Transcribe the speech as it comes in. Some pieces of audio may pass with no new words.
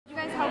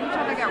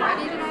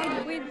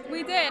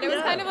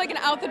kind of like an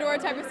out-the-door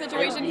type of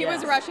situation. He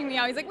was rushing me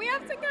out. He's like, we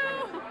have to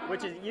go.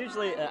 Which is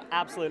usually an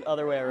absolute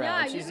other way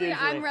around. Yeah, usually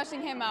I'm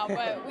rushing him out,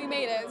 but we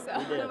made it, so.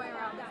 We did.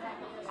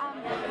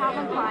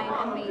 Calvin Klein,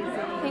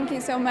 amazing. Thank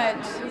you so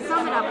much.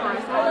 Sum it up for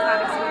us. What was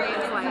that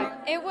experience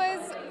like? It was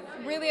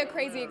really a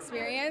crazy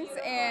experience,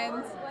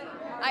 and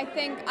I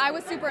think I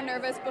was super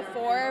nervous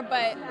before,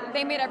 but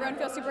they made everyone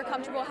feel super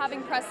comfortable.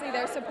 Having Presley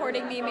there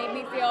supporting me made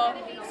me feel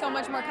so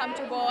much more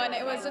comfortable, and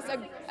it was just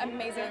an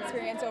amazing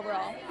experience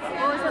overall.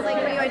 What was it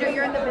like for you? I know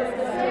you're in the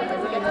business too.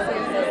 Did you get to see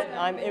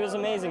this? It was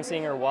amazing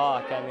seeing her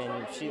walk. I mean,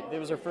 it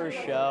was her first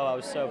show. I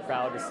was so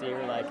proud to see her,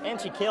 and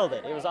she killed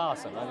it. It was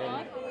awesome. I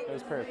mean, it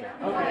was perfect.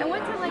 And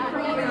what's it like for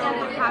you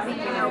having,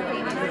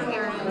 famous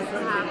parents to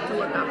have to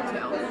look up to?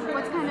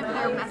 What's kind of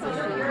their message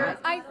to you?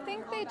 I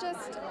think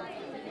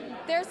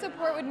their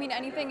support would mean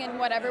anything in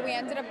whatever we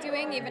ended up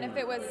doing, even if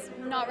it was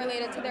not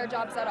related to their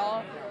jobs at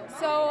all.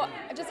 So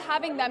just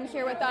having them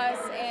here with us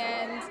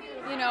and,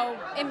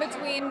 in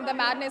between the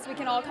madness, we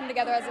can all come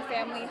together as a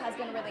family has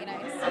been really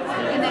nice.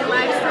 And they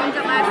live streamed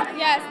it last night?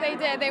 Yes, they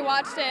did. They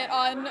watched it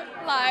on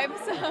live,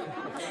 so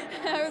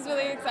I was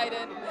really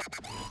excited.